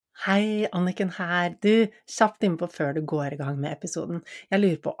Hei, Anniken her. Du, kjapt innpå før du går i gang med episoden. Jeg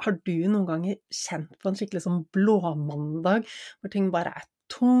lurer på, har du noen ganger kjent på en skikkelig sånn blåmandag, hvor ting bare er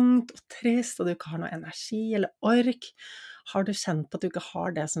tungt og trist, og du ikke har noe energi eller ork? Har du kjent på at du ikke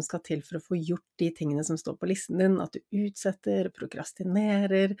har det som skal til for å få gjort de tingene som står på listen din, at du utsetter,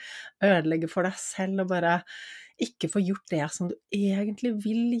 prokrastinerer, ødelegger for deg selv og bare ikke får gjort det som du egentlig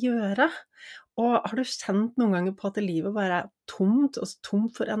vil gjøre? Og har du kjent noen ganger på at livet bare er tomt, altså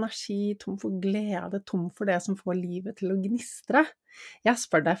tomt for energi, tomt for glede, tomt for det som får livet til å gnistre? Jeg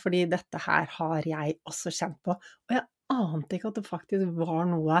spør deg fordi dette her har jeg også kjent på, og jeg ante ikke at det faktisk var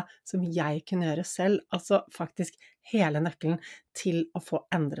noe som jeg kunne gjøre selv. Altså faktisk hele nøkkelen til å få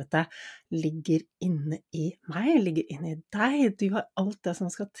endret det ligger inne i meg, ligger inne i deg. Du har alt det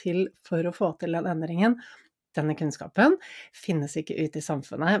som skal til for å få til den endringen. Denne kunnskapen finnes ikke ute i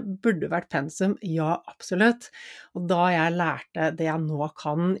samfunnet. Burde vært pensum? Ja, absolutt. Og da jeg lærte det jeg nå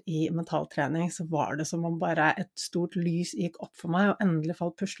kan i mentaltrening, så var det som om bare et stort lys gikk opp for meg, og endelig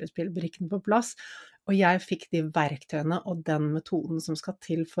falt puslespillbrikkene på plass. Og jeg fikk de verktøyene og den metoden som skal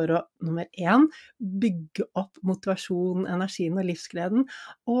til for å, nummer 1, bygge opp motivasjonen, energien og livsgleden.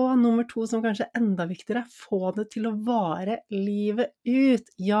 Og nummer 2, som kanskje er enda viktigere, få det til å vare livet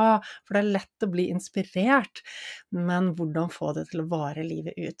ut. Ja, for det er lett å bli inspirert, men hvordan få det til å vare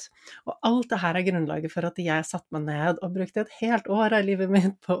livet ut? Og alt det her er grunnlaget for at jeg satte meg ned og brukte et helt år av livet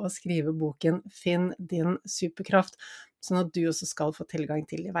mitt på å skrive boken Finn din superkraft, sånn at du også skal få tilgang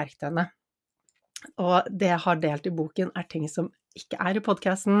til de verktøyene. Og det jeg har delt i boken er ting som ikke er i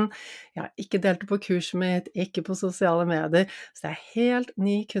podcasten, jeg har ikke delt det på kurset mitt, ikke på sosiale medier, så det er helt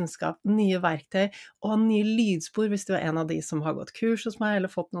ny kunnskap, nye verktøy og nye lydspor hvis du er en av de som har gått kurs hos meg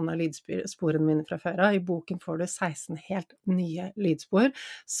eller fått noen av lydsporene mine fra før av. I boken får du 16 helt nye lydspor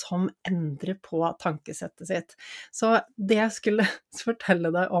som endrer på tankesettet sitt. Så det jeg skulle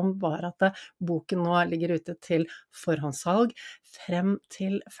fortelle deg om var at boken nå ligger ute til forhåndssalg. Frem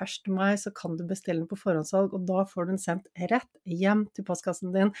til 1. mai så kan du bestille den på forhåndssalg, og da får du den sendt rett hjem til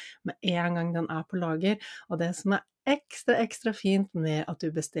postkassen din med en gang den er på lager. Og det som er ekstra fint med at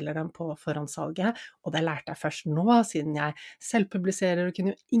du bestiller den på forhåndssalget, og det lærte jeg først nå, siden jeg selv publiserer og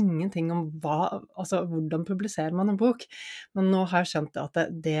kunne jo ingenting om hvordan publiserer man en bok. Men nå har jeg skjønt at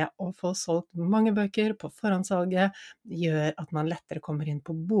det å få solgt mange bøker på forhåndssalget gjør at man lettere kommer inn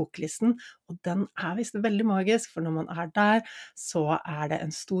på boklisten, og den er visst veldig magisk, for når man er der, så er det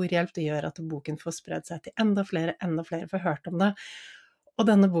en stor hjelp. Det gjør at boken får spredd seg til enda flere får hørt om det. Og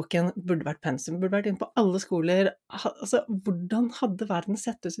denne boken burde vært pensum, burde vært inne på alle skoler. Altså, hvordan hadde verden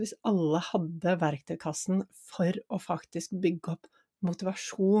sett ut hvis alle hadde verktøykassen for å faktisk bygge opp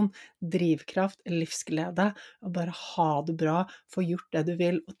motivasjon, drivkraft, livsglede, og bare ha det bra, få gjort det du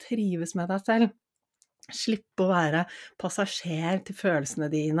vil, og trives med deg selv? Slippe å være passasjer til følelsene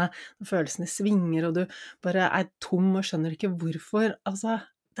dine, når følelsene svinger, og du bare er tom og skjønner ikke hvorfor. Altså,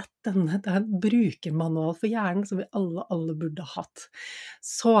 det er en brukermanual for hjernen som vi alle burde ha hatt.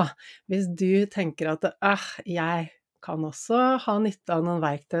 Så hvis du tenker at jeg kan også ha nytte av noen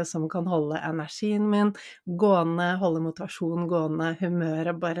verktøy som kan holde energien min gående, holde motivasjonen gående,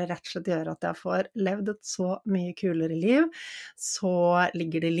 humøret bare rett og slett gjøre at jeg får levd et så mye kulere liv, så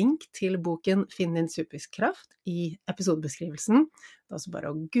ligger det link til boken Finn din superkraft i episodebeskrivelsen. Det er også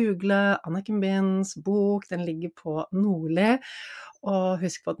bare å google Anniken Binds bok, den ligger på Nordli. Og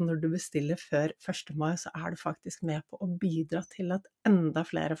husk på at når du bestiller før 1. mai, så er du faktisk med på å bidra til at enda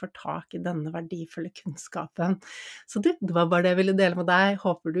flere får tak i denne verdifulle kunnskapen. Så det var bare det jeg ville dele med deg.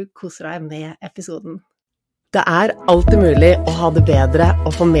 Håper du koser deg med episoden. Det er alltid mulig å ha det bedre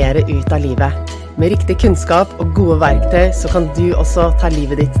og få mer ut av livet. Med riktig kunnskap og gode verktøy så kan du også ta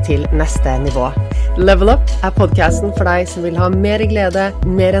livet ditt til neste nivå. Level Up er podcasten for deg som vil ha mer glede,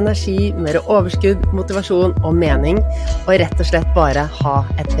 mer energi, mer overskudd, motivasjon og mening, og rett og slett bare ha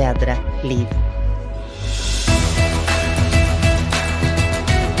et bedre liv.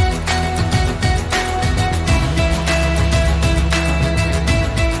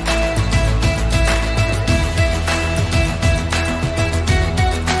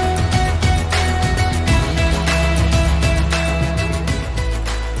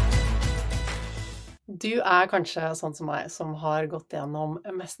 Du er kanskje sånn som meg, som har gått gjennom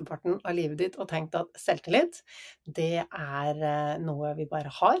mesteparten av livet ditt og tenkt at selvtillit, det er noe vi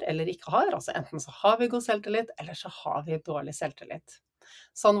bare har eller ikke har. Altså enten så har vi god selvtillit, eller så har vi dårlig selvtillit.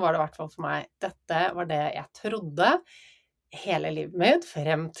 Sånn var det i hvert fall for meg. Dette var det jeg trodde hele livet mitt,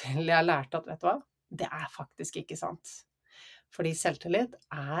 frem til jeg lærte at, vet du hva, det er faktisk ikke sant. Fordi selvtillit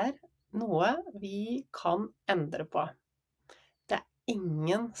er noe vi kan endre på.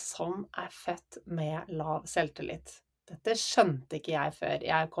 Ingen som er født med lav selvtillit. Dette skjønte ikke jeg før.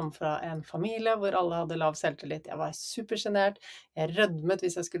 Jeg kom fra en familie hvor alle hadde lav selvtillit. Jeg var supergenert. Jeg rødmet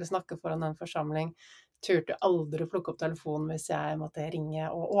hvis jeg skulle snakke foran en forsamling. Turte aldri å plukke opp telefonen hvis jeg måtte ringe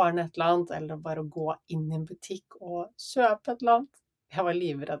og ordne et eller annet, eller bare gå inn i en butikk og kjøpe et eller annet. Jeg var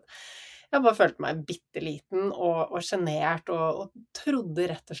livredd. Jeg bare følte meg bitte liten og genert, og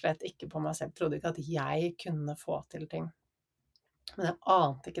trodde rett og slett ikke på meg selv. Trodde ikke at jeg kunne få til ting. Men jeg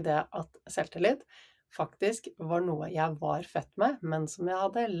ante ikke det at selvtillit faktisk var noe jeg var født med, men som jeg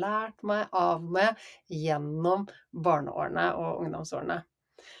hadde lært meg av med gjennom barneårene og ungdomsårene.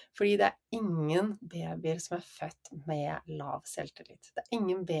 Fordi det er ingen babyer som er født med lav selvtillit. Det er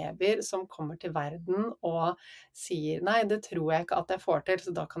ingen babyer som kommer til verden og sier «Nei, det tror jeg ikke at jeg får til,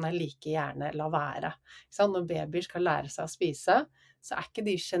 så da kan jeg like gjerne la være». Når babyer skal lære seg å spise, så er ikke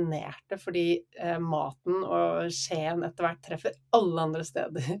de generte fordi maten og skjeen etter hvert treffer alle andre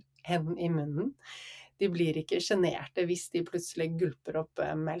steder enn i munnen. De blir ikke generte hvis de plutselig gulper opp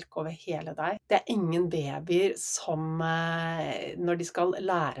melk over hele deg. Det er ingen babyer som, når de skal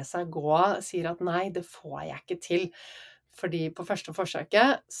lære seg gå, sier at nei, det får jeg ikke til. Fordi på første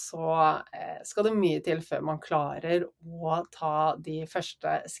forsøket så skal det mye til før man klarer å ta de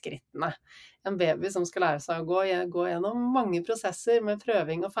første skrittene. En baby som skal lære seg å gå gjennom mange prosesser med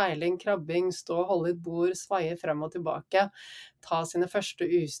prøving og feiling, krabbing, stå, holde i et bord, svaie frem og tilbake, ta sine første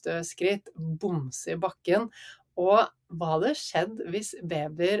ustø skritt, bomse i bakken. Og hva hadde skjedd hvis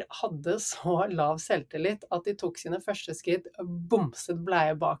babyer hadde så lav selvtillit at de tok sine første skritt, bomset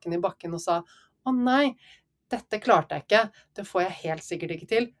bleiebaken i bakken og sa «Å nei, dette klarte jeg ikke, det får jeg helt sikkert ikke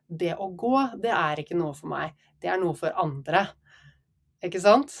til. Det å gå, det er ikke noe for meg. Det er noe for andre». Ikke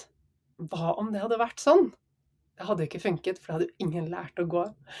sant? Hva om det hadde vært sånn? Det hadde jo ikke funket, for det hadde jo ingen lært å gå.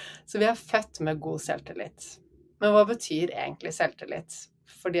 Så vi er født med god selvtillit. Men hva betyr egentlig selvtillit?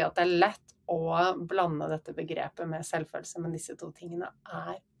 Fordi at det er lett å blande dette begrepet med selvfølelse, men disse to tingene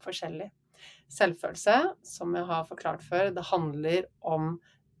er forskjellige. Selvfølelse, som jeg har forklart før, det handler om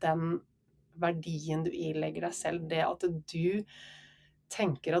den verdien du ilegger deg selv, det at du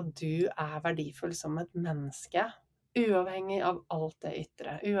tenker at du er verdifull som et menneske, uavhengig av alt det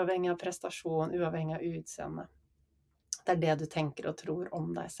ytre, uavhengig av prestasjon, uavhengig av utseende. Det er det du tenker og tror om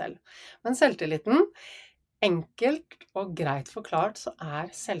deg selv. Men selvtilliten, enkelt og greit forklart, så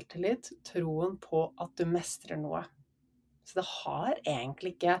er selvtillit troen på at du mestrer noe. Så det har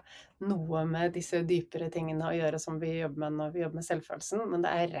egentlig ikke noe med disse dypere tingene å gjøre som vi jobber med når vi jobber med selvfølelsen, men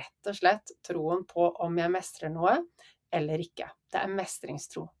det er rett og slett troen på om jeg mestrer noe eller ikke. Det er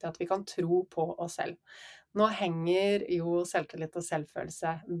mestringstro, det at vi kan tro på oss selv. Nå henger jo selvtillit og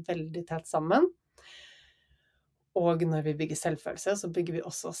selvfølelse veldig tett sammen. Og når vi bygger selvfølelse, så bygger vi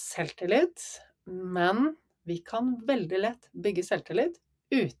også selvtillit. Men vi kan veldig lett bygge selvtillit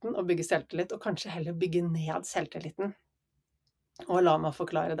uten å bygge selvtillit, og kanskje heller bygge ned selvtilliten. Og la meg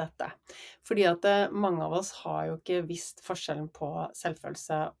forklare dette. Fordi at mange av oss har jo ikke visst forskjellen på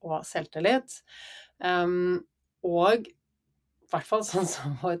selvfølelse og selvtillit. Og i hvert fall sånn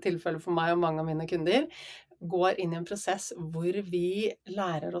som var tilfellet for meg og mange av mine kunder, går inn i en prosess hvor vi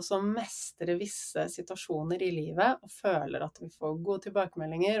lærer oss å mestre visse situasjoner i livet, og føler at vi får gode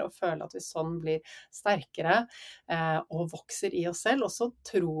tilbakemeldinger, og føler at vi sånn blir sterkere og vokser i oss selv. Og så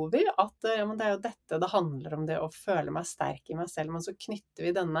tror vi at ja, men det er jo dette det handler om, det å føle meg sterk i meg selv, men så knytter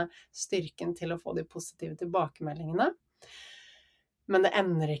vi denne styrken til å få de positive tilbakemeldingene. Men det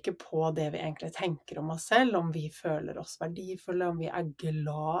ender ikke på det vi egentlig tenker om oss selv, om vi føler oss verdifulle, om vi er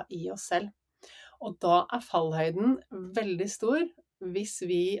glad i oss selv. Og da er fallhøyden veldig stor hvis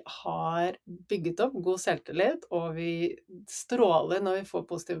vi har bygget opp god selvtillit, og vi stråler når vi får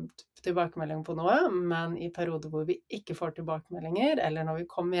positiv tilbakemelding på noe, men i perioder hvor vi ikke får tilbakemeldinger, eller når vi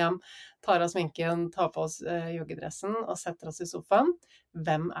kommer hjem, tar av sminken, tar på oss joggedressen og setter oss i sofaen,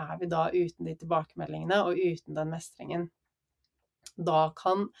 hvem er vi da uten de tilbakemeldingene og uten den mestringen? Da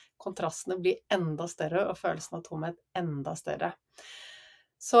kan kontrastene bli enda større, og følelsen av tomhet enda større.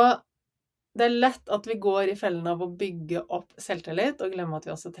 Så det er lett at vi går i fellen av å bygge opp selvtillit, og glemme at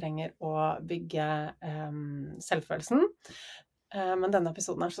vi også trenger å bygge selvfølelsen. Men denne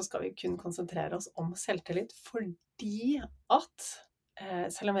episoden her så skal vi kun konsentrere oss om selvtillit, fordi at,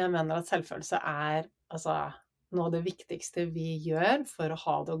 selv om jeg mener at selvfølelse er noe av det viktigste vi gjør for å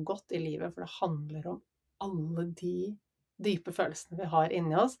ha det godt i livet, for det handler om alle de dype følelsene vi har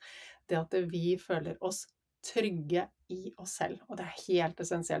inni oss, det at vi føler oss trygge i oss selv, og det er helt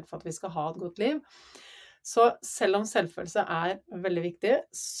essensielt for at vi skal ha et godt liv. Så selv om selvfølelse er veldig viktig,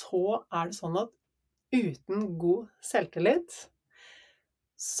 så er det sånn at uten god selvtillit,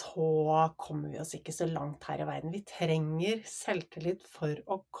 så kommer vi oss ikke så langt her i verden. Vi trenger selvtillit for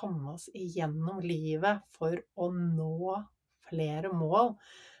å komme oss igjennom livet, for å nå flere mål,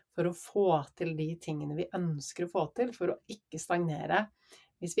 for å få til de tingene vi ønsker å få til, for å ikke stagnere.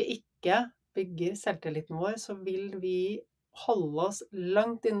 Hvis vi ikke bygger selvtilliten vår, så vil vi holde oss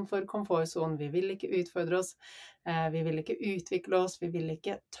langt innenfor komfortzonen. Vi vil ikke utfordre oss, vi vil ikke utvikle oss, vi vil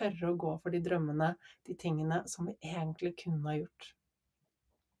ikke tørre å gå for de drømmene, de tingene som vi egentlig kunne ha gjort.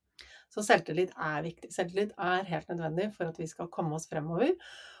 Så selvtillit er viktig. Selvtillit er helt nødvendig for at vi skal komme oss fremover.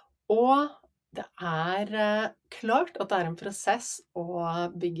 Og det er klart at det er en prosess å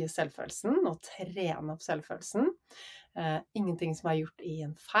bygge selvfølelsen og trene opp selvfølelsen. Ingenting som er gjort i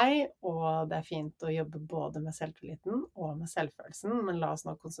en fei, og det er fint å jobbe både med selvtilliten og med selvfølelsen, men la oss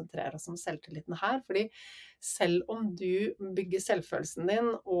nå konsentrere oss om selvtilliten her, fordi selv om du bygger selvfølelsen din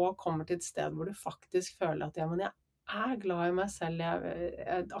og kommer til et sted hvor du faktisk føler at ja, men jeg er glad i meg selv,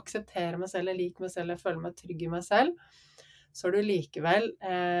 jeg aksepterer meg selv, jeg liker meg selv, jeg føler meg trygg i meg selv, så har du likevel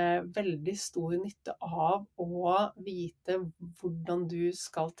veldig stor nytte av å vite hvordan du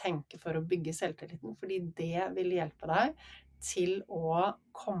skal tenke for å bygge selvtilliten, fordi det vil hjelpe deg til å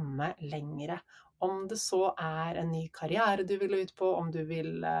komme lengre. Om det så er en ny karriere du vil ut på, om du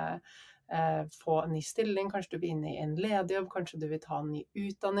vil få en ny stilling, kanskje du vil inn i en lederjobb, kanskje du vil ta en ny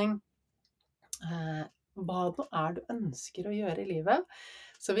utdanning, hva det er du ønsker å gjøre i livet,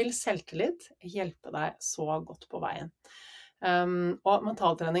 så vil selvtillit hjelpe deg så godt på veien. Og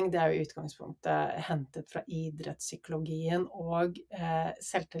mentaltrening, det er jo i utgangspunktet hentet fra idrettspsykologien, og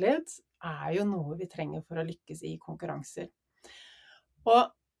selvtillit er jo noe vi trenger for å lykkes i konkurranser. Og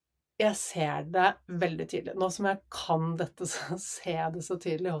jeg ser det veldig tydelig. Nå som jeg kan dette, så ser jeg det så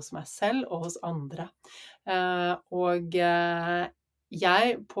tydelig hos meg selv og hos andre. Og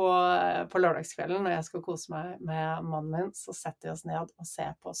jeg på lørdagskvelden, når jeg skal kose meg med mannen min, så setter vi oss ned og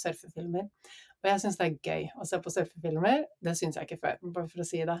ser på surfefilmer. Og jeg synes det er gøy å se på surfefilmer. Det synes jeg ikke før, bare for å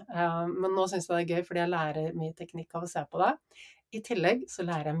si det. Men nå synes jeg det er gøy, fordi jeg lærer mye teknikk av å se på det. I tillegg så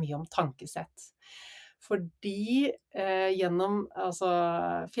lærer jeg mye om tankesett. Fordi gjennom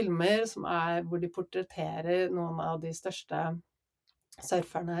filmer hvor de portretterer noen av de største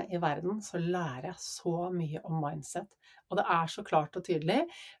surferne i verden, så lærer jeg så mye om mindset. Og det er så klart og tydelig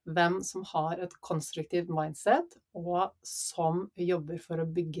hvem som har et konstruktivt mindset, og som jobber for å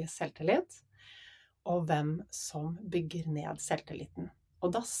bygge selvtillit, og hvem som bygger ned selvtilliten.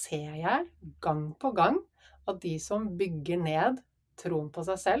 Og da ser jeg gang på gang at de som bygger ned troen på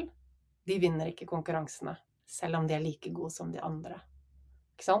seg selv, de vinner ikke konkurransene, selv om de er like gode som de andre.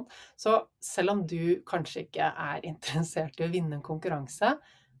 Ikke sant? Så selv om du kanskje ikke er interessert i å vinne en konkurranse,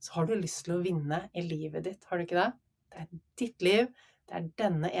 så har du lyst til å vinne i livet ditt, har du ikke det? Det er ditt liv, det er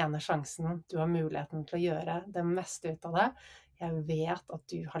denne ene sjansen du har muligheten til å gjøre det meste ut av det. Jeg vet at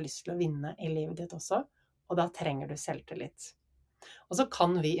du har lyst til å vinne i livet ditt også, og da trenger du selvtillit. Og så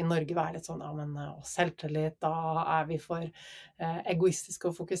kan vi i Norge være litt sånn, ja, men selvtillit, da er vi for egoistiske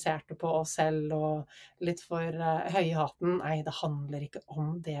og fokuserte på oss selv, og litt for høye i hatten. Nei, det handler ikke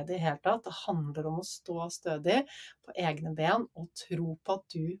om det i det hele tatt. Det handler om å stå stødig på egne ben og tro på at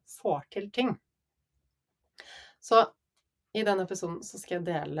du får til ting. Så i denne episoden så skal jeg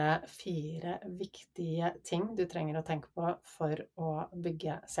dele 4 viktige ting du trenger å tenke på for å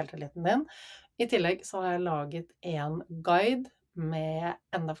bygge selvtilliten din. I tillegg så har jeg laget en guide med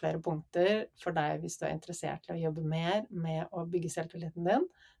enda flere punkter for deg hvis du er interessert i å jobbe mer med å bygge selvtilliten din,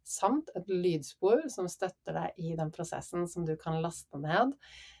 samt et lydspor som støtter deg i den prosessen som du kan laste ned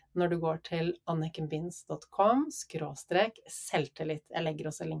når du går til annikenbinds.com/selvtillit. Jeg legger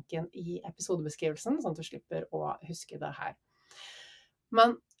også linken i episodebeskrivelsen, sånn at du slipper å huske det her.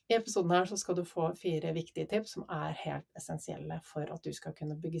 Men i episoden her så skal du få 4 viktige tips som er helt essensielle for at du skal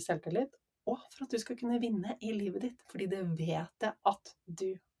kunne bygge selvtillit, og for at du skal kunne vinne i livet ditt, fordi det vet jeg at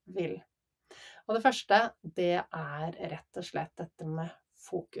du vil. Og det første, det er rett og slett dette med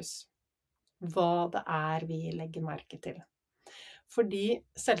fokus. Hva det er vi legger merke til. Fordi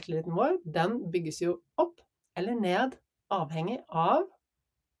selvtilliten vår, den bygges jo opp eller ned, avhengig av,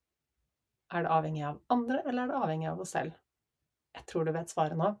 er det avhengig av andre, eller er det avhengig av oss selv? Jeg tror du vet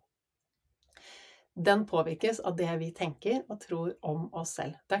svaret nå. Den påvirkes av det vi tenker og tror om oss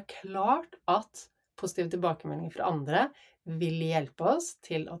selv. Det er klart at positive tilbakemeldinger fra andre vil hjelpe oss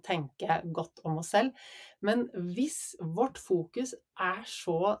til å tenke godt om oss selv, men hvis vårt fokus er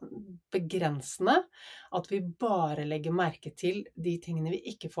så begrensende at vi bare legger merke til de tingene vi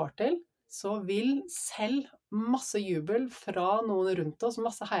ikke får til, så vil selv masse jubel fra noen rundt oss,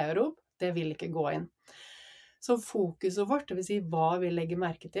 masse heiarop, det vil ikke gå inn. Så fokuset vårt, det vil si hva vi legger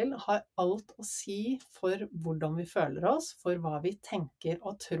merke til, har alt å si for hvordan vi føler oss, for hva vi tenker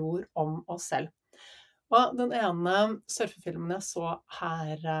og tror om oss selv. Og den ene surfefilmen jeg så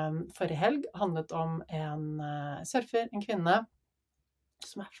her forrige helg handlet om en surfer, en kvinne,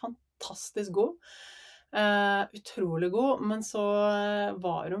 som er fantastisk god. Utrolig god, men så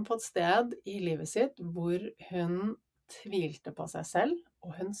var hun på et sted i livet sitt hvor hun tvilte på seg selv,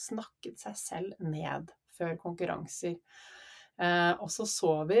 og hun snakket seg selv ned før konkurranser. Og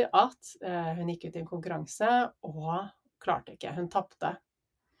så vi at hun gikk ut i en konkurranse og klarte ikke, hun tappte.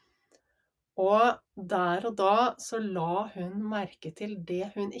 Og der og da så la hun merke til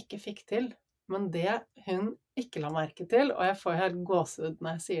det hun ikke fikk til, men det hun ikke la merke til, og jeg får helt gåsehud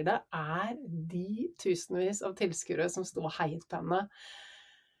når jeg sier det, er de tusenvis av tilskuere som sto og heiet på henne.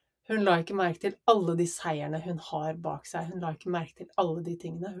 Hun la ikke merke til alle de seierne hun har bak seg, hun la ikke merke til alle de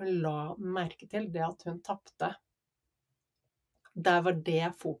tingene, hun la merke til det at hun tappte. Der var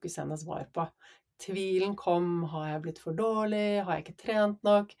det fokus hennes var på. Tvilen kom, har jeg blitt for dårlig, har jeg ikke trent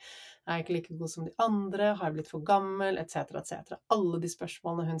nok, er jeg ikke like god som de andre, har jeg blitt for gammel, etc., etc. Alle de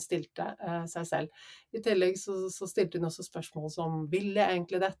spørsmålene hun stilte seg selv. I tillegg så stilte hun også spørsmål som, vil jeg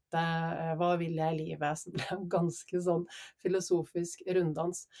egentlig dette, hva vil jeg i livet? Så det ble en ganske sånn filosofisk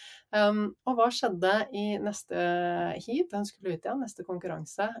runddans. Og hva skjedde i neste heat, hun skulle ut igjen, neste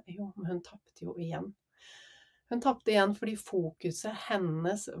konkurranse? Jo, hun tappte jo igjen. Hun tappte igjen fordi fokuset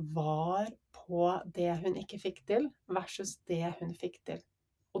hennes var på det hun ikke fikk til, versus det hun fikk til.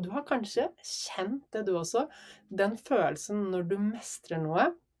 Og du har kanskje kjent det du også, den følelsen når du mestrer noe,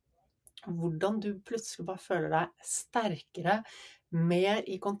 hvordan du plutselig bare føler deg sterkere, mer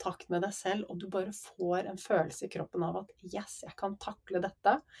i kontakt med deg selv, og du bare får en følelse i kroppen av at yes, jeg kan takle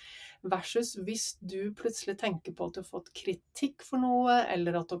dette, versus hvis du plutselig tenker på at du har fått kritikk for noe,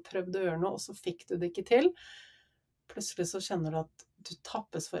 eller at du har prøvd å gjøre noe, og så fikk du det ikke til. Plutselig så kjenner du at du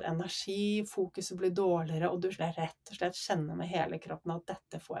tappes for energi, fokuset blir dårligere, og du rett og slett kjenner med hele kroppen at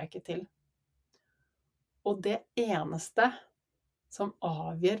dette får jeg ikke til. Og det eneste som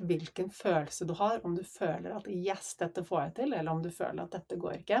avgjør hvilken følelse du har, om du føler at yes, dette får jeg til, eller om du føler at dette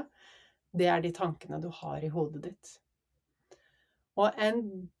går ikke, det er de tankene du har i hodet ditt. Og en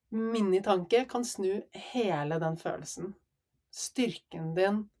minitanke kan snu hele den følelsen. Styrken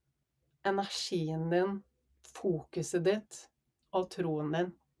din, energien din, fokuset ditt og troen din.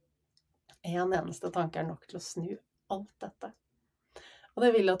 En eneste tanke er nok til å snu alt dette. Og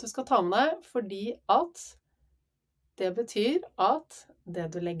det vil jeg at du skal ta med deg, fordi at det betyr at det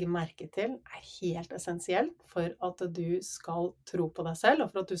du legger merke til er helt essensielt for at du skal tro på deg selv,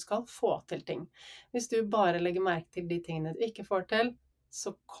 og for at du skal få til ting. Hvis du bare legger merke til de tingene du ikke får til,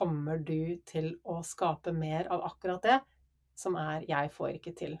 så kommer du til å skape mer av akkurat det, som er jeg får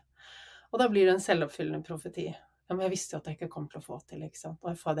ikke til. Og da blir det en selvoppfyllende profeti. Ja, men jeg visste jo at jeg ikke kom til å få til, ikke sant? Og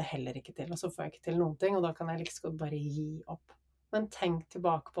jeg får det heller ikke til, og så får jeg ikke til noen ting, og da kan jeg liksom godt bare gi opp. Men tenk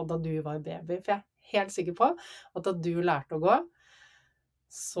tilbake på da du var baby, for jeg er helt sikker på at da du lærte å gå,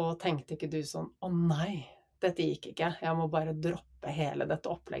 så tenkte ikke du sånn, å nei, dette gikk ikke, jeg må bare droppe hele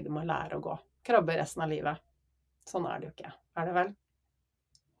dette opplegget med å lære å gå. Krabbe resten av livet. Sånn er det jo ikke, er det vel?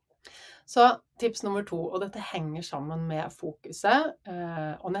 Så tips nummer 2, og dette henger sammen med fokuset,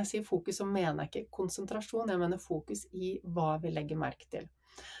 og når jeg sier fokus så mener jeg ikke konsentrasjon, jeg mener fokus i hva vi legger merke til.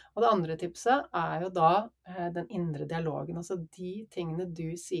 Og det andre tipset er jo da den indre dialogen, altså de tingene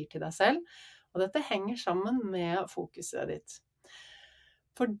du sier til deg selv, og dette henger sammen med fokuset ditt.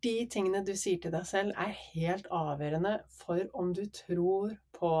 For de tingene du sier til deg selv er helt avgjørende for om du tror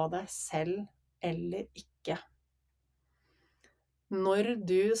på deg selv eller ikke. Når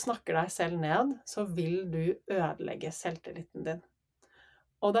du snakker deg selv ned, så vil du ødelegge selvtilliten din.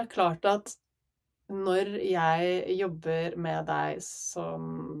 Og det er klart at når jeg jobber med deg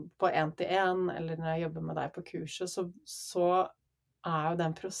på 1-til-1, eller når jeg jobber med deg på kurset, så er jo det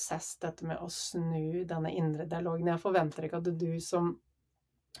en prosess dette med å snu denne indre dialogen. Jeg forventer ikke at du som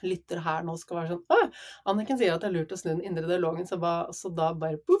lytter her nå skal være sånn, Anniken sier at det er lurt å snu den indre dialogen, så da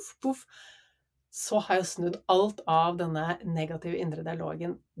bare puff, puff. Så har jeg snudd alt av denne negative indre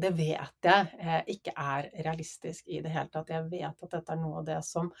dialogen. Det vet jeg ikke er realistisk i det hele tatt. Jeg vet at dette er noe av det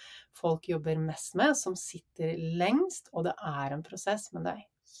som folk jobber mest med, som sitter lengst, og det er en prosess, men det er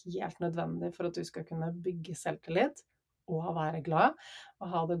helt nødvendig for at du skal kunne bygge selvtillit og være glad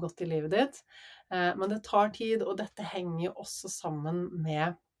og ha det godt i livet ditt. Men det tar tid, og dette henger jo også sammen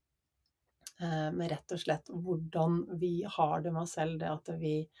med rett og slett hvordan vi har det med oss selv, det at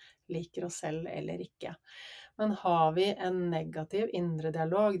vi liker oss selv eller ikke. Men har vi en negativ indre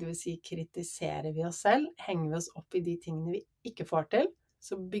dialog, det vil si kritiserer vi oss selv, henger vi oss opp i de tingene vi ikke får til,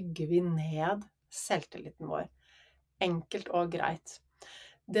 så bygger vi ned selvtilliten vår. Enkelt og greit.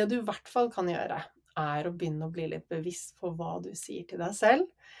 Det du i hvert fall kan gjøre, å begynne å bli litt bevisst på hva du sier til deg selv.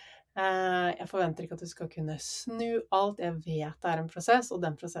 Jeg forventer ikke at du skal kunne snu alt. Jeg vet det en prosess, og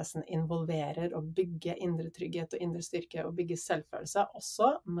den prosessen involverer å bygge indre trygghet og indre styrke og bygge selvfølelse også,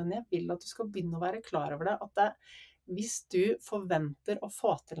 men jeg vil at du skal begynne å være klar over det, at hvis du forventer å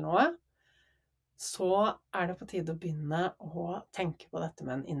få til noe, så det på tide å begynne å tenke på dette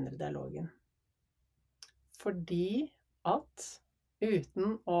med den indre dialogen. Fordi at uten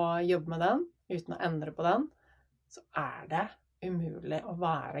å jobbe med den, uten å endre på den, så det umulig å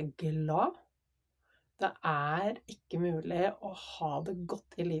være glad. Det ikke mulig å ha det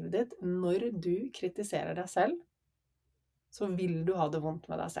godt i livet ditt når du kritiserer deg selv. Så vil du ha det vondt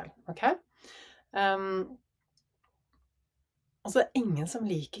med deg selv, ok? Altså, ingen som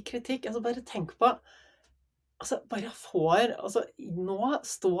liker kritikk. Altså, bare tenk på, nå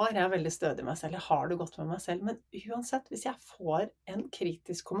står jeg veldig stødig med meg selv, jeg har det godt med meg selv, men uansett, hvis jeg får en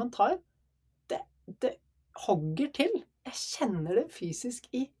kritisk kommentar, det hogger til. Jeg kjenner det fysisk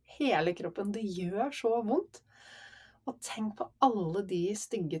i hele kroppen. Det gjør så vondt. Og tenk på alle de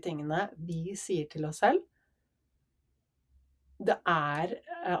stygge tingene vi sier til oss selv.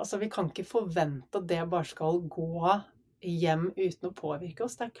 Vi kan ikke forvente at det bare skal gå hjem uten å påvirke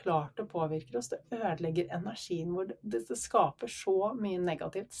oss. Det klart det påvirker oss. Det ødelegger energien vår. Det skaper så mye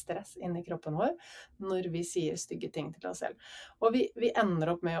negativt stress inni kroppen vår når vi sier stygge ting til oss selv. Og vi ender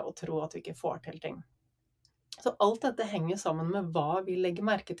opp med å tro at vi ikke får til ting. Så alt dette henger sammen med hva vi legger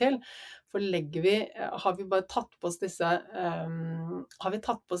merke til. For har vi bare tatt på oss disse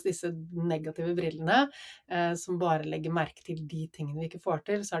negative brillene, som bare legger merke til de tingene vi ikke får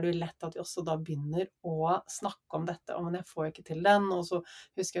til, så det jo lett at vi også da begynner å snakke om dette. Men jeg får ikke til den, og så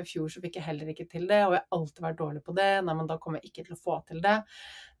husker jeg i fjor så fikk jeg heller ikke til det, og jeg har alltid vært dårlig på det, nei, men da kommer jeg ikke til å få til det.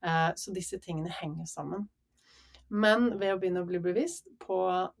 Så disse tingene henger sammen. Men ved å begynne å bli bevisst på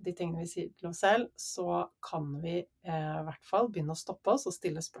de tingene vi sier til oss selv, så kan vi i hvert fall begynne å stoppe oss og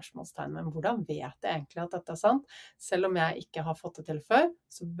stille spørsmålstegn. Men hvordan vet jeg egentlig at dette sant? Selv om jeg ikke har fått det til før,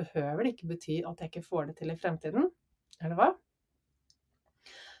 så behøver det ikke bety at jeg ikke får det til i fremtiden. Eller hva?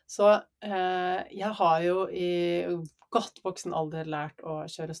 Så jeg har jo i godt voksen alder lært å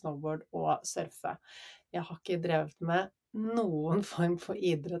kjøre snowboard og surfe. Jeg har ikke drevet med noen form for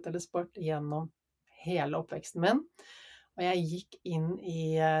idrett eller sport gjennom hele oppveksten min, og jeg gikk inn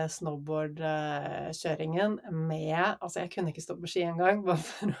i snowboardkjøringen jeg kunne ikke stå på ski engang, bare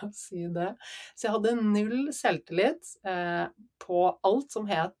for å si det. Så jeg hadde null selvtillit på alt som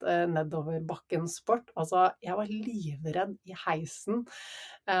het nedoverbakkensport. Jeg var livredd i heisen,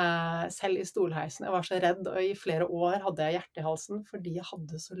 selv i stolheisen. Jeg var så redd, og i flere år hadde jeg hjerte i halsen fordi jeg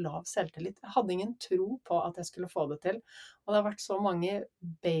hadde så lav selvtillit. Jeg hadde ingen tro på at jeg skulle få det til. Og det har vært så mange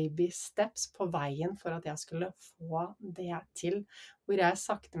baby steps på veien for at jeg skulle få det til, hvor jeg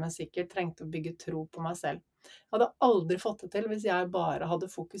sakte, men sikkert trengte å bygge tro på meg selv. Jeg hadde aldri fått det til hvis jeg bare hadde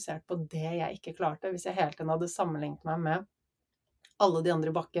fokusert på det jeg ikke klarte, hvis jeg hele tiden hadde sammenlignet meg med alle de andre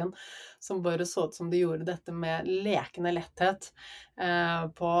i bakken som bare så ut som de gjorde dette med lekende letthet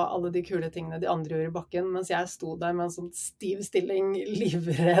på alle de kule tingene de andre gjorde i bakken, mens jeg sto der med en sånn stiv stilling,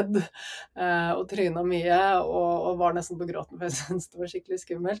 livredd og trynet mye og var nesten på gråten, for jeg synes det var skikkelig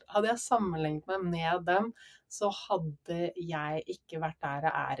skummelt. Hadde jeg sammenlignet meg med dem, så hadde jeg ikke vært der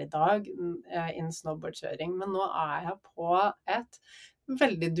jeg i dag innen snowboardkjøring, men nå jeg på et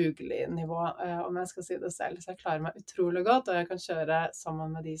veldig dugelig nivå, om jeg skal si det selv. Så jeg klarer meg utrolig godt, og jeg kan kjøre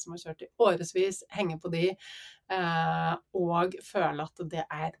sammen med de som har kjørt i årevis, henge på de, og føle at det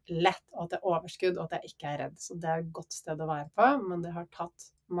lett, og at det overskudd, og at jeg ikke redd. Så det et godt sted å være på, men det har tatt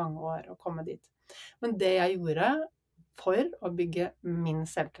mange år å komme dit. Men det jeg gjorde for å bygge min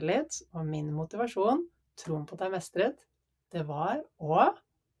selvtillit og min motivasjon, troen på at jeg mestret, det var å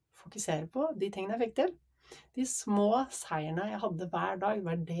fokusere på de tingene jeg fikk til. De små seierne jeg hadde hver dag,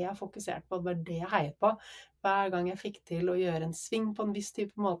 var det jeg fokuserte på, var det jeg heiet på. Hver gang jeg fikk til å gjøre en sving på en viss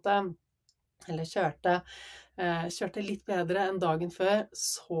type måte, eller kjørte litt bedre enn dagen før,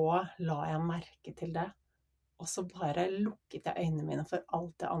 så la jeg merke til det. Og så bare lukket jeg øynene mine for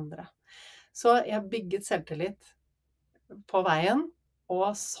alt det andre. Så jeg bygget selvtillit på veien,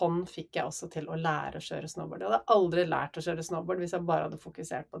 og sånn fikk jeg også til å lære å kjøre snowboard. Jeg hadde aldri lært å kjøre snowboard hvis jeg bare hadde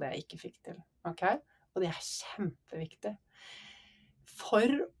fokusert på det jeg ikke fikk til. Ok? Og det kjempeviktig. For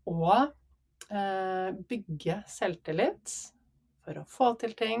å bygge selvtillit, for å få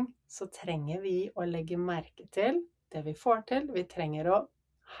til ting, så trenger vi å legge merke til det vi får til. Vi trenger å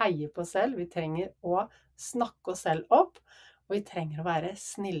heie på oss selv, vi trenger å snakke oss selv opp, og vi trenger å være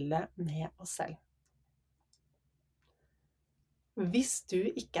snille med oss selv. Hvis du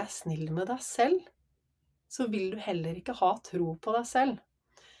ikke snill med deg selv, så vil du heller ikke ha tro på deg selv.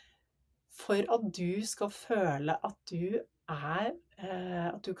 For at du skal føle at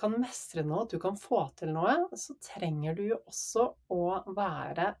at du kan mestre noe, at du kan få til noe, så trenger du jo også å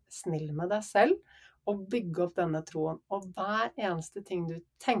være snill med deg selv og bygge opp denne troen. Og hver eneste ting du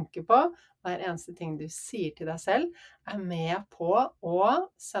tenker på, hver eneste ting du sier til deg selv, med på å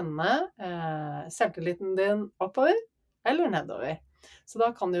sende selvtilliten din oppover eller nedover. Så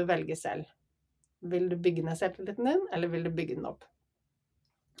da kan du velge selv. Vil du bygge ned selvtilliten din, eller vil du bygge den opp?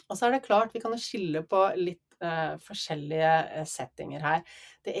 Og så det klart, vi kan jo skille på litt forskjellige settinger her.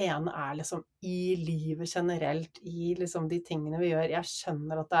 Det ene liksom i livet generelt, i liksom de tingene vi gjør. Jeg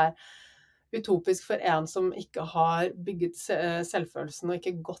skjønner at det utopisk for en som ikke har bygget selvfølelsen og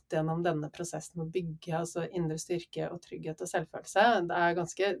ikke gått gjennom denne prosessen med å bygge altså indre styrke og trygghet og selvfølelse. Det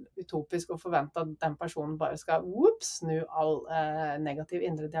ganske utopisk å forvente at den personen bare skal snu all negativ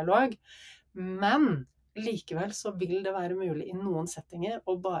indre dialog. Men likevel så vil det være mulig i noen settinger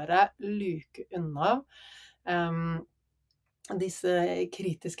å bare luke unna disse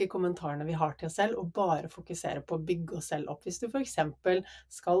kritiske kommentarene vi har til oss selv, og bare fokusere på å bygge oss selv opp. Hvis du for eksempel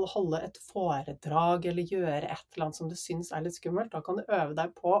skal holde et foredrag eller gjøre et eller annet som du synes litt skummelt, da kan du øve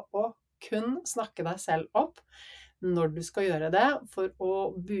deg på å kun snakke deg selv opp når du skal gjøre det, for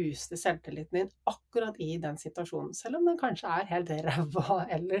å booste selvtilliten din akkurat i den situasjonen. Selv om den kanskje helt ræva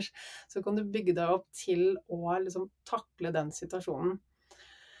ellers, så kan du bygge deg opp til å liksom takle den situasjonen.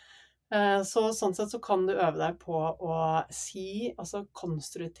 Så sånn sett så kan du øve deg på å si altså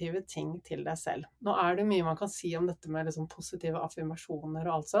konstruktive ting til deg selv. Nå det mye man kan si om dette med liksom positive affirmasjoner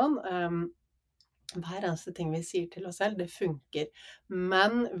og alt sånn. Hver eneste ting vi sier til oss selv, det funker.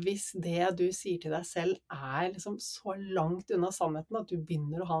 Men hvis det du sier til deg selv liksom så langt unna sannheten at du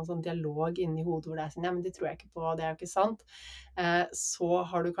begynner å ha en sånn dialog inni hodet hvor det sånn, ja, men det tror jeg ikke på, det jo ikke sant, så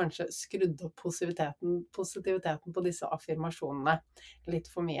har du kanskje skrudd opp positiviteten på disse affirmasjonene litt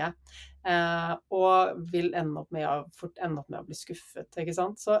for mye. Og vil fort ende opp med å bli skuffet, ikke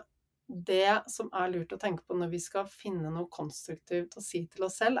sant? Så det som lurt å tenke på når vi skal finne noe konstruktivt å si til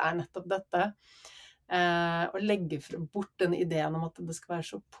oss selv, nettopp dette. Å legge bort den ideen om at det skal være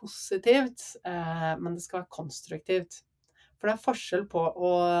så positivt, men det skal være konstruktivt. For det forskjell på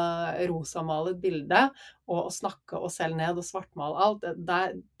å rosamale et bilde og å snakke oss selv ned og svartmale alt.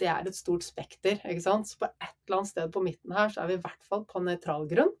 Det et stort spekter, ikke sant? Så på et eller annet sted på midten her så vi i hvert fall på nøytral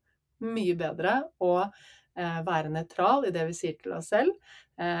grunn. Mye bedre å være nøytral i det vi sier til oss selv,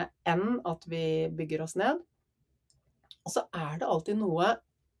 enn at vi bygger oss ned. Og så det alltid noe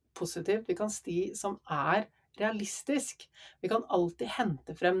positivt vi kan si som realistisk. Vi kan alltid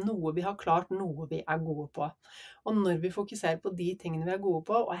hente frem noe vi har klart, noe vi gode på. Og når vi fokuserer på de tingene vi gode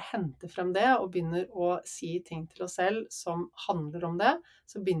på, og henter frem det, og begynner å si ting til oss selv som handler om det,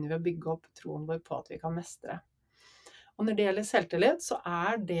 så begynner vi å bygge opp troen vår på at vi kan mestre. Og når det gjelder selvtillit, så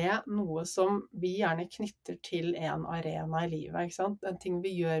det noe som vi gjerne knytter til en arena i livet, ikke sant? En ting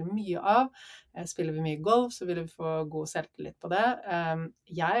vi gjør mye av. Spiller vi mye golf, så vil vi få god selvtillit på det.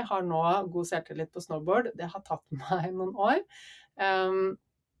 Jeg har nå god selvtillit på snowboard. Det har tatt meg noen år.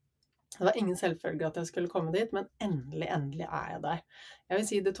 Det var ingen selvfølge at jeg skulle komme dit, men endelig jeg der. Jeg vil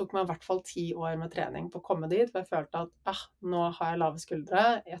si det tok meg i hvert fall 10 år med trening på å komme dit, for jeg følte at nå har jeg lave skuldre,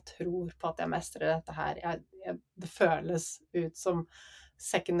 jeg tror på at jeg mestrer dette her. Det føles ut som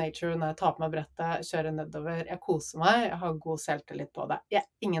second nature når jeg tar på meg brettet, kjører nedover, jeg koser meg, jeg har god selvtillit på det.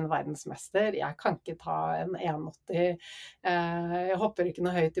 Jeg ingen verdensmester, jeg kan ikke ta en 1,80, jeg hopper ikke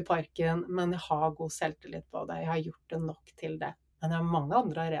noe høyt i parken, men jeg har god selvtillit på det, jeg har gjort det nok til det. Men det mange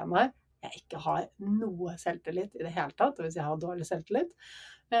andre arenaer jeg ikke har noe selvtillit i det hele tatt, det vil si jeg har dårlig selvtillit.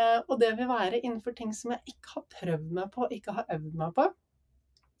 Og det vil være innenfor ting som jeg ikke har prøvd meg på, ikke har øvd meg på.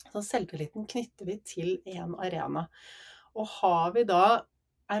 Så selvtilliten knytter vi til en arena. Og har vi da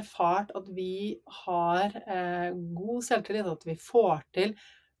erfart at vi har god selvtillit, at vi får til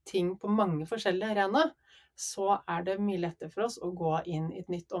ting på mange forskjellige arenaer, så det mye lettere for oss å gå inn i et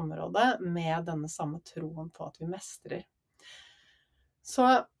nytt område med denne samme troen på at vi mestrer. Så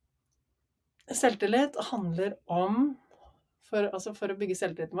selvtillit handler om, for å bygge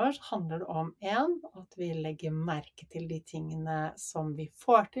selvtilliten vår, så handler det om at vi legger merke til de tingene som vi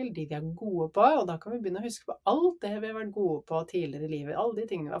får til, de vi gode på, og da kan vi begynne å huske på alt det vi har vært gode på tidligere i livet, alle de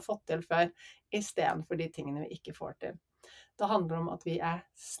tingene vi har fått til før, i stedet for de tingene vi ikke får til. Det handler om at vi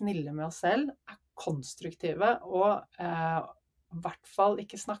snille med oss selv, konstruktive, og i hvert fall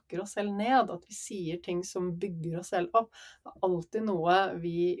ikke snakker oss selv ned, at vi sier ting som bygger oss selv opp. Det alltid noe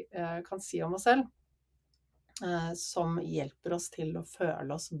vi kan si om oss selv. som hjelper oss til å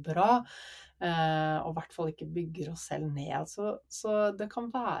føle oss bra, og i hvert fall ikke bygger oss selv ned. Så det kan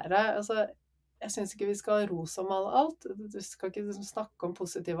være, altså, jeg synes ikke vi skal rose om alt. Du skal ikke liksom snakke om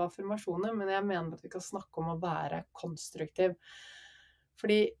positive affirmasjoner, men jeg mener at vi kan snakke om å være konstruktiv.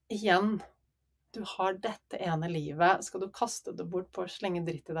 Fordi igjen, du har dette ene livet, skal du kaste det bort på å slenge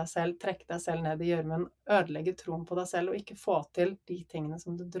dritt i deg selv, trekke deg selv ned i gjørmen, ødelegge troen på deg selv og ikke få til de tingene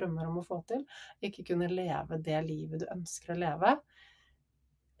som du drømmer om å få til, ikke kunne leve det livet du ønsker å leve.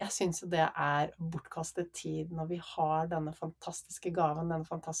 Jeg synes det er bortkastet tid når vi har denne fantastiske gaven, denne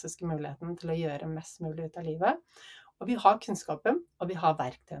fantastiske muligheten til å gjøre mest mulig ut av livet. Og vi har kunnskapen, og vi har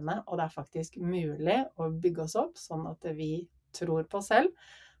verktøyene, og det er faktisk mulig å bygge oss opp sånn at vi tror på oss selv,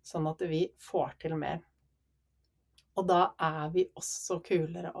 sånn at vi får til mer. Og da er vi også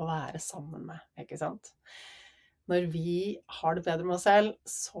kulere å være sammen med, ikke sant? Når vi har det bedre med oss selv,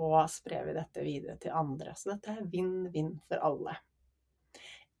 så sprer vi dette videre til andre. Så dette er vinn-vinn for alle.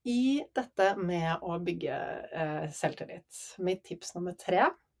 I dette med å bygge selvtillit, mitt tips nummer 3,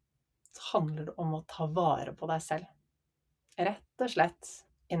 så handler det om å ta vare på deg selv. Rett og slett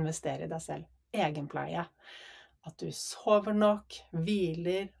investere i deg selv. Egenpleie. At du sover nok,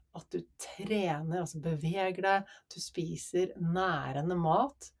 hviler, at du trener, altså beveger deg, at du spiser nærende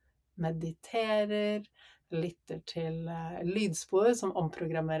mat, mediterer, lytter til lydspor som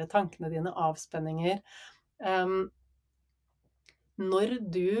omprogrammerer tankene dine, avspenninger. Når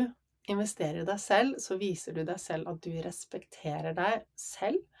du investerer i deg selv, så viser du deg selv at du respekterer deg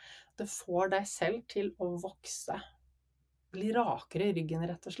selv. Det får deg selv til å vokse. Bli rakere i ryggen,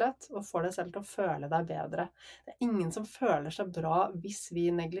 rett og slett, og får deg selv til å føle deg bedre. Det er ingen som føler seg bra hvis vi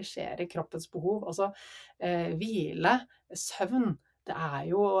neglisjerer kroppens behov. Altså, hvile, søvn, det er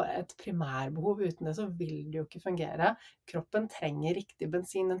jo et primærbehov. Uten det så vil det jo ikke fungere. Kroppen trenger riktig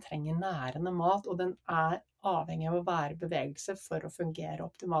bensin, den trenger nærende mat, og den er avhengig av å være i bevegelse for å fungere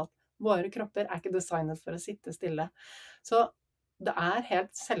optimalt. Våre kropper er ikke designet for å sitte stille. Så det er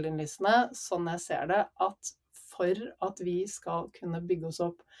helt selvinnlysende, sånn jeg ser det, at for at vi skal kunne bygge oss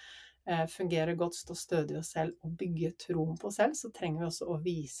opp, fungere godt, stå stødig i oss selv og bygge troen på oss selv, så trenger vi også å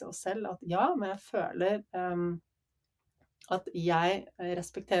vise oss selv at ja, men jeg føler at jeg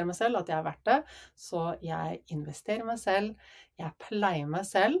respekterer meg selv, at jeg er verdt det, så jeg investerer i meg selv, jeg pleier meg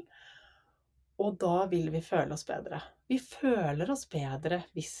selv, og da vil vi føle oss bedre. Vi føler oss bedre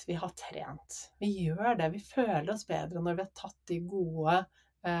hvis vi har trent. Vi gjør det, vi føler oss bedre når vi har tatt de gode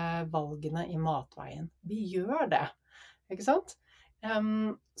valgene i matveien. Vi gjør det, ikke sant?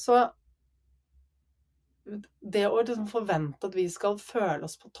 Så det å liksom forvente at vi skal føle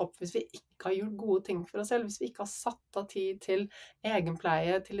oss på topp hvis vi ikke har gjort gode ting for oss selv, hvis vi ikke har satt av tid til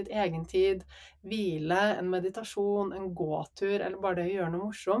egenpleie, til litt egentid, hvile, en meditasjon, en gåtur, eller bare det å gjøre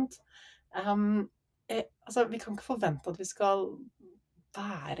noe morsomt. Altså, vi kan ikke forvente at vi skal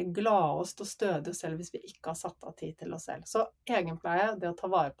være glade og stå stødig selv hvis vi ikke har satt av tid til oss selv. Så egenpleie, det å ta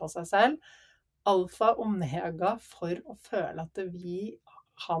vare på seg selv, alfa og omega for å føle at vi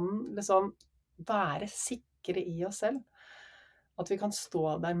kan liksom være sikre i oss selv. At vi kan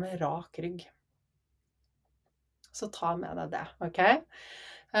stå der med rak rygg. Så ta med deg det, ok?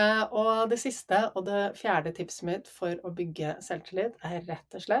 Og det siste og det fjerde tipset mitt for å bygge selvtillit er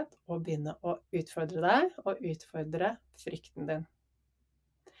rett og slett å begynne å utfordre deg og utfordre frykten din.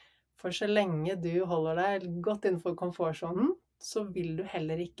 For så lenge du holder deg godt innenfor komfortzonen, så vil du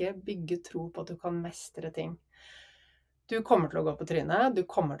heller ikke bygge tro på at du kan mestre ting. Du kommer til å gå på trynet, du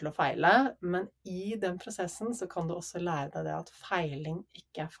kommer til å feile, men i den prosessen så kan du også lære deg det at feiling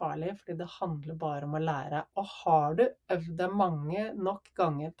ikke er farlig, fordi det handler bare om å lære. Og har du øvd deg mange nok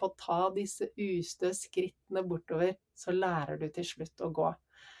ganger på å ta disse ustø skrittene bortover, så lærer du til slutt å gå.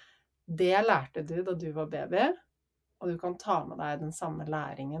 Det lærte du da du var baby, og du kan ta med deg den samme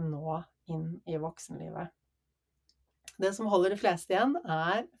læringen nå inn i voksenlivet. Det som holder de fleste igjen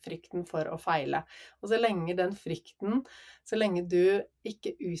er frykten for å feile. Og så lenge den frykten, så lenge du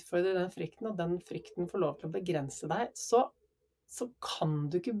ikke utfordrer den frykten, og den frykten får lov til å begrense deg, så kan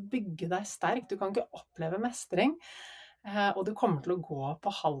du ikke bygge deg sterk, du kan ikke oppleve mestring, og du kommer til å gå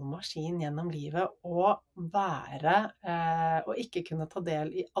på halv maskin gjennom livet og og ikke kunne ta del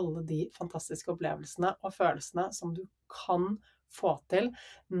i alle de fantastiske opplevelsene og følelsene som du kan få til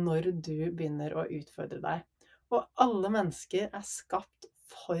når du begynner å utfordre deg. Og alle mennesker er skapt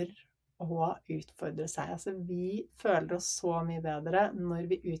for å utfordre seg. Altså, vi føler oss så mye bedre når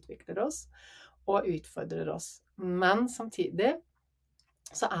vi utvikler oss og utfordrer oss. Men samtidig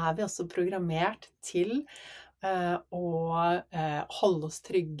så er vi også programmert til holde oss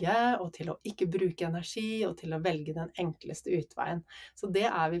trygge, og til å ikke bruke energi, og til å velge den enkleste utveien. Så det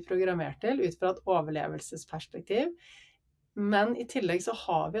vi programmert til ut fra et overlevelsesperspektiv. Men i tillegg så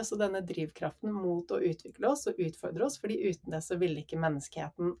har vi også denne drivkraften mot å utvikle oss og utfordre oss, fordi uten det så ville ikke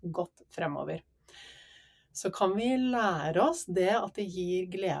menneskeheten gått fremover. Så kan vi lære oss det at det gir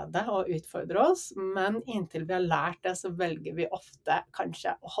glede å utfordre oss, men inntil vi har lært det, så velger vi ofte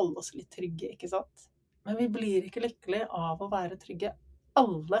kanskje å holde oss litt trygge, ikke sant? Men vi blir ikke lykkelige av å være trygge.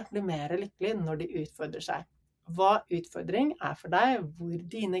 Alle blir mer lykkelige når de utfordrer seg. Hva utfordring for deg, hvor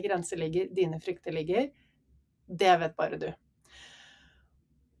dine grenser ligger, dine frykter ligger, det vet bare du.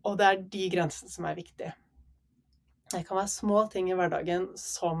 Og det de grensene som viktige. Det kan være små ting i hverdagen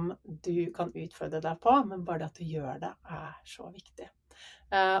som du kan utfordre deg på, men bare det at du gjør det så viktig.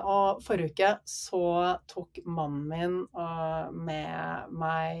 Og forrige uke så tok mannen min med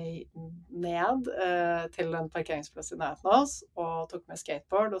meg ned til en parkeringsplass i nærheten av oss, og tok med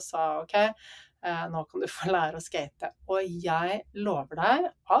skateboard og sa ok, nå kan du få lære å skate. Og jeg lover deg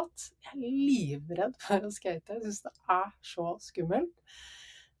at jeg livredd for å skate. Jeg synes det så skummelt.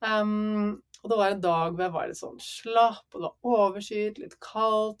 Og det var en dag hvor jeg var litt sånn slapp, og det var overskyet, litt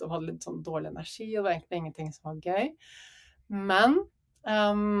kaldt, og hadde litt sånn dårlig energi, og det var egentlig ingenting som var gøy. Men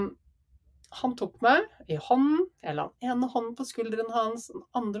han tok meg i hånden, jeg la den ene hånden på skulderen hans, den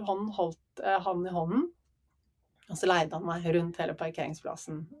andre hånden holdt han i hånden, og så leide han meg rundt hele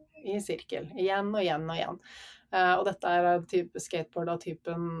parkeringsplassen i sirkel, igjen og igjen og igjen. Og dette type skateboard av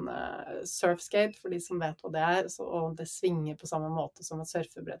typen surfskate, for de som vet hva det så, og det svinger på samme måte som et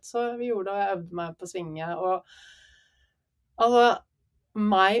surfebrett. Så vi gjorde det, og jeg øvde meg på å svinge, og altså,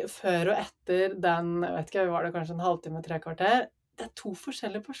 meg før og etter den, jeg vet ikke, var det kanskje en halvtime, 3 kvarter, det to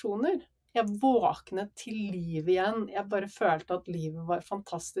forskjellige personer. Jeg våknet til liv igjen. Jeg bare følte at livet var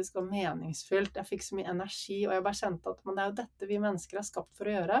fantastisk og meningsfylt. Jeg fikk så mye energi, og jeg bare kjente at men det jo dette vi mennesker skapt for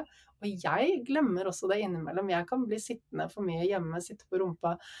å gjøre. Og jeg glemmer også det innimellom. Jeg kan bli sittende for mye hjemme, sitte på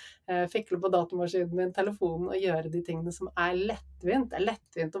rumpa, fikle på datamaskinen min, telefonen, og gjøre de tingene som lettvint. Det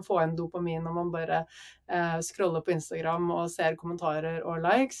lettvint å få en dopamin når man bare scroller på Instagram og ser kommentarer og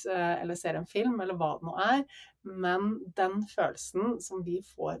likes, eller ser en film, eller hva det nå Men den følelsen som vi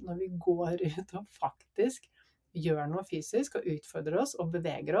får når vi går ut og faktisk gjør noe fysisk og utfordrer oss og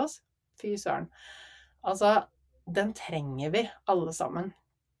beveger oss, fy søren. Altså, den trenger vi alle sammen.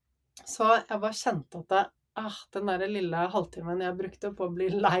 Så jeg bare kjente at den der lille halvtimen jeg brukte på å bli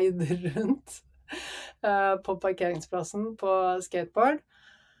leid rundt på parkeringsplassen på skateboard,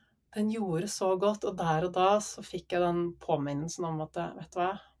 den gjorde så godt, og da så fikk jeg den påminnelsen om at, vet du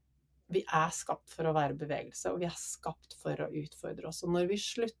hva, vi skapt for å være bevegelse, og vi skapt for å utfordre oss. Og når vi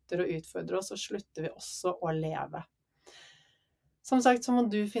slutter å utfordre oss, så slutter vi også å leve. Som sagt, så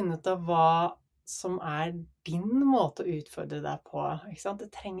må du finne ut av hva som din måte å utfordre deg på. Ikke sant?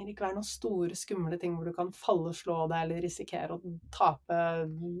 Det trenger ikke være noen store, skumle ting hvor du kan falle og slå deg, eller risikere å tape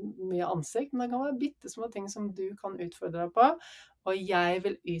mye ansikt, men det kan være bittesmå ting som du kan utfordre deg på. Og jeg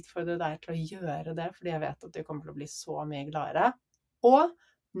vil utfordre deg til å gjøre det, fordi jeg vet at du kommer til å bli så mye gladere. Og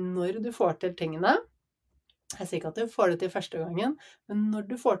når du får til tingene, jeg sier ikke at du får det til første gangen, men når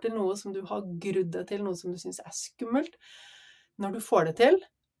du får til noe som du har grudd deg til, noe som du synes skummelt, når du får det til,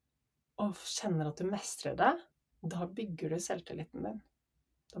 og kjenner at du mestrer det, da bygger du selvtilliten din.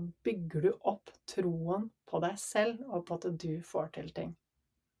 Da bygger du opp troen på deg selv, og på at du får til ting.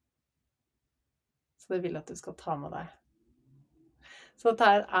 Så det vil jeg at du skal ta med deg. Så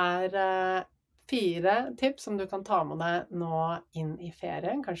dette 4 tips som du kan ta med deg nå inn i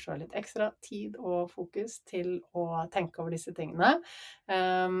ferien. Kanskje du har litt ekstra tid og fokus til å tenke over disse tingene.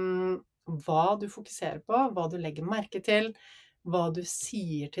 Hva du fokuserer på, hva du legger merke til, hva du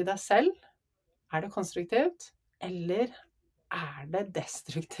sier til deg selv. Det konstruktivt, eller det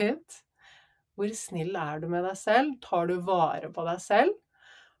destruktivt? Hvor snill du med deg selv? Tar du vare på deg selv?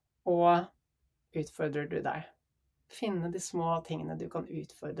 Og utfordrer du deg? Finne de små tingene du kan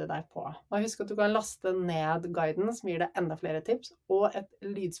utfordre deg på. Og husk at du kan laste ned guiden som gir deg enda flere tips, og et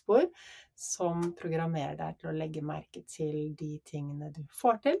lydspor som programmerer deg til å legge merke til de tingene du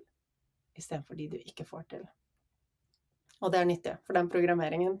får til, i stedet for de du ikke får til. Og det nyttig, for den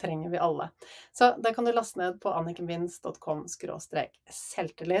programmeringen trenger vi alle. Så det kan du laste ned på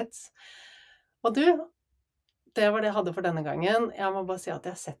annikenvinst.com/selvtillit. Og du, det var det jeg hadde for denne gangen. Jeg må bare si at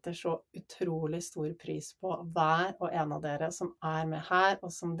jeg setter så utrolig stor pris på hver og en av dere som med her,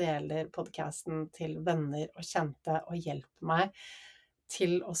 og som deler podcasten til venner og kjente, og hjelper meg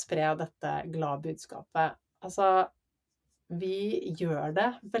til å spre dette glade budskapet. Altså, Vi gjør det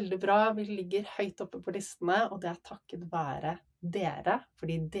veldig bra, vi ligger høyt oppe på listene, og det er takket være dere,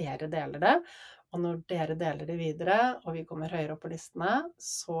 fordi dere deler det. Og når dere deler det videre, og vi kommer høyere opp på listene,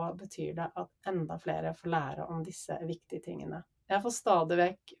 så betyr det at enda flere får lære om disse viktige tingene. Jeg får stadig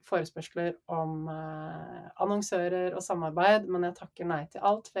vekk forespørsler om annonsører og samarbeid, men jeg takker nei til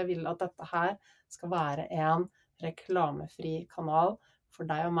alt, for jeg vil at dette her skal være en reklamefri kanal for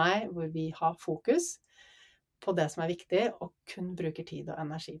deg og meg, hvor vi har fokus på det som er viktig, og kun bruker tid og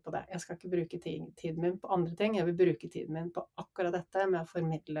energi på det. Jeg skal ikke bruke tiden min på andre ting, jeg vil bruke tiden min på akkurat dette med å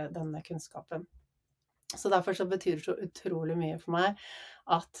formidle denne kunnskapen. Så derfor så betyr det så utrolig mye for meg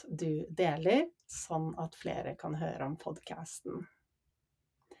at du deler, sånn at flere kan høre om podcasten.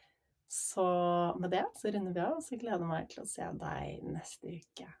 Så med det så runder vi av, så gleder jeg meg til å se deg neste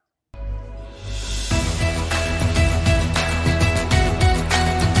uke.